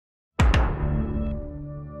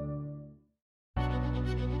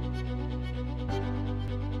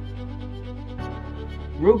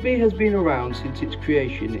Rugby has been around since its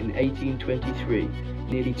creation in 1823,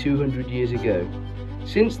 nearly 200 years ago.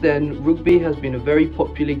 Since then, rugby has been a very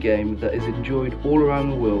popular game that is enjoyed all around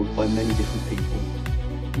the world by many different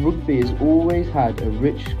people. Rugby has always had a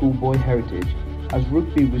rich schoolboy heritage, as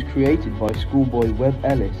rugby was created by schoolboy Webb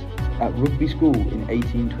Ellis at Rugby School in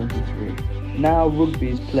 1823. Now rugby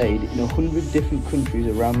is played in 100 different countries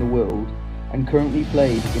around the world and currently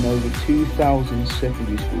played in over 2,000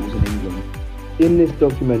 secondary schools in England. In this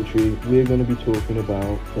documentary, we're going to be talking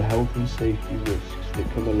about the health and safety risks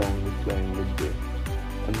that come along with playing rugby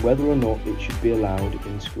and whether or not it should be allowed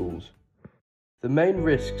in schools. The main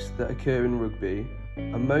risks that occur in rugby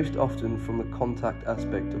are most often from the contact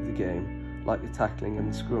aspect of the game, like the tackling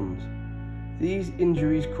and the scrums. These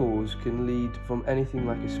injuries caused can lead from anything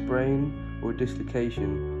like a sprain or a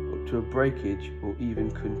dislocation up to a breakage or even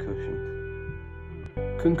concussion.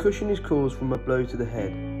 Concussion is caused from a blow to the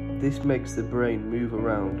head. This makes the brain move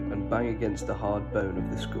around and bang against the hard bone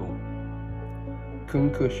of the skull.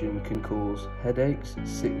 Concussion can cause headaches,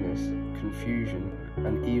 sickness, confusion,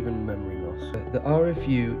 and even memory loss. The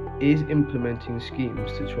RFU is implementing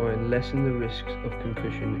schemes to try and lessen the risks of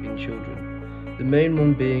concussion in children. The main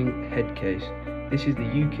one being Headcase. This is the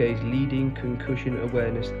UK's leading concussion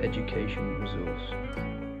awareness education resource.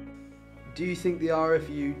 Do you think the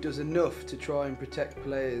RFU does enough to try and protect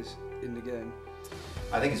players in the game?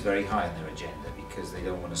 I think it's very high on their agenda because they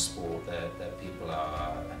don't want a sport that people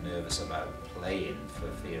are nervous about playing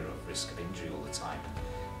for fear of risk of injury all the time.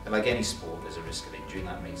 And like any sport, there's a risk of injury, and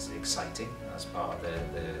that makes it exciting. That's part of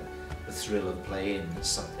the thrill of playing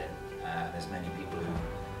something. And there's many people who,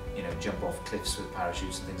 jump off cliffs with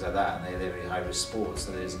parachutes and things like that, and they're very high-risk sports,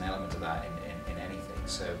 so there's an element of that in anything.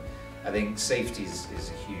 So I think safety is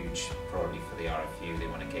a huge priority for the RFU. They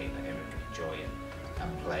want a game that everyone can enjoy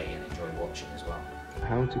and play and enjoy watching as well.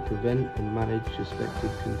 How to prevent and manage suspected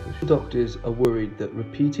concussion. Doctors are worried that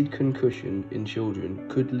repeated concussion in children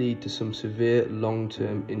could lead to some severe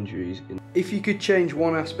long-term injuries. If you could change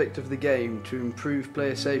one aspect of the game to improve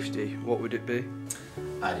player safety, what would it be?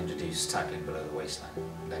 I'd introduce tackling below the waistline.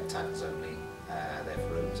 Leg tackles only,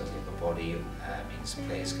 therefore opens up the upper body, means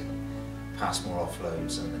players can pass more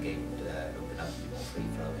offloads and the game would open up and be more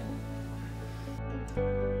free-flowing.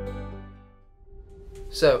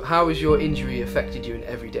 So, how has your injury affected you in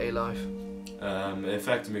everyday life? It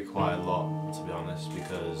affected me quite a lot, to be honest,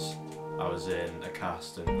 because I was in a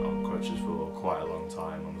cast and on crutches for quite a long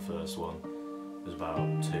time on the first one. It was about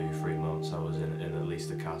 2-3 months I was in at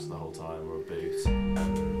least a cast the whole time, or a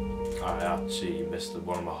boot. I actually missed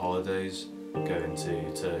one of my holidays going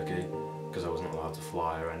to Turkey because I wasn't allowed to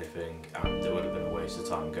fly or anything, and it would have been a waste of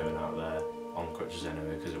time going out there on crutches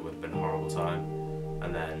anyway because it would have been a horrible time.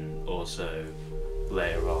 And then also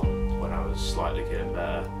later on, when I was slightly getting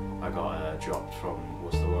better, I got dropped from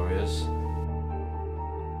Worcester Warriors.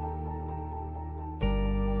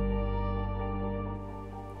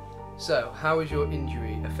 So, how has your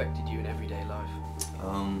injury affected you in everyday life?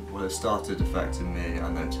 Well, it started affecting me, I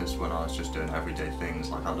noticed, when I was just doing everyday things,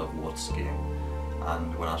 like I love water skiing,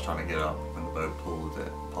 and when I was trying to get up, when the boat pulled,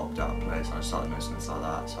 it popped out of place, and I started noticing things like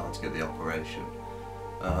that, so I had to get the operation.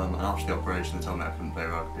 And after the operation, they told me I couldn't play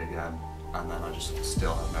rugby again, and then I just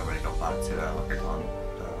still have never really got back to it. Like I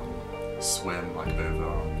can't swim like over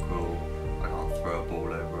arm crawl, I can't throw a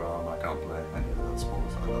ball over arm, I can't play any of the other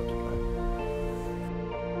sports that I love to play.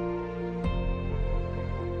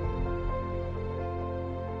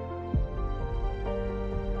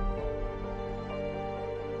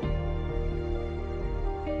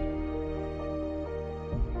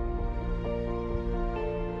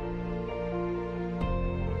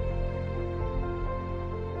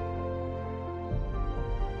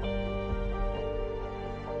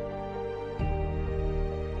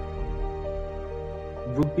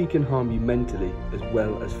 Rugby can harm you mentally as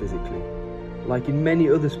well as physically. Like in many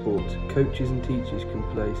other sports, coaches and teachers can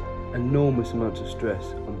place enormous amounts of stress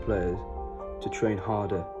on players to train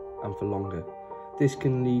harder and for longer. This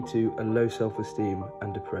can lead to a low self-esteem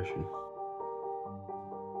and depression.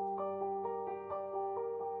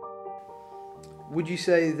 Would you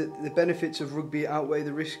say that the benefits of rugby outweigh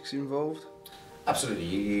the risks involved? Absolutely.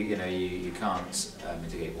 You can't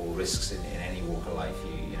mitigate all risks in any walk of life.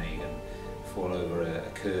 You can fall over a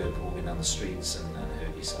curb walking down the streets and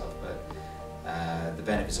hurt yourself. But the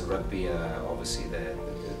benefits of rugby are obviously the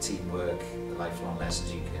teamwork, the lifelong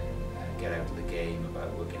lessons you can get out of the game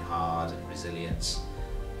about working hard and resilience,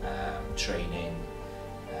 training,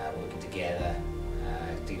 working together,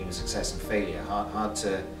 dealing with success and failure. Hard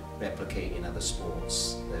to replicate in other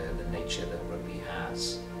sports the nature that rugby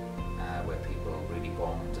has, where people really bond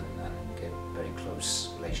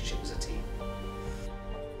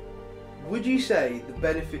Would you say the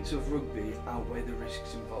benefits of rugby outweigh the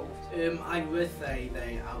risks involved? I would say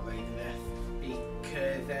they outweigh the risks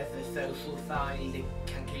because there's a social side, it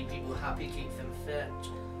can keep people happy, keeps them fit.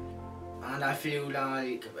 And I feel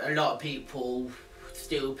like a lot of people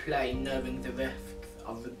still play knowing the risks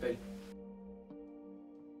of rugby.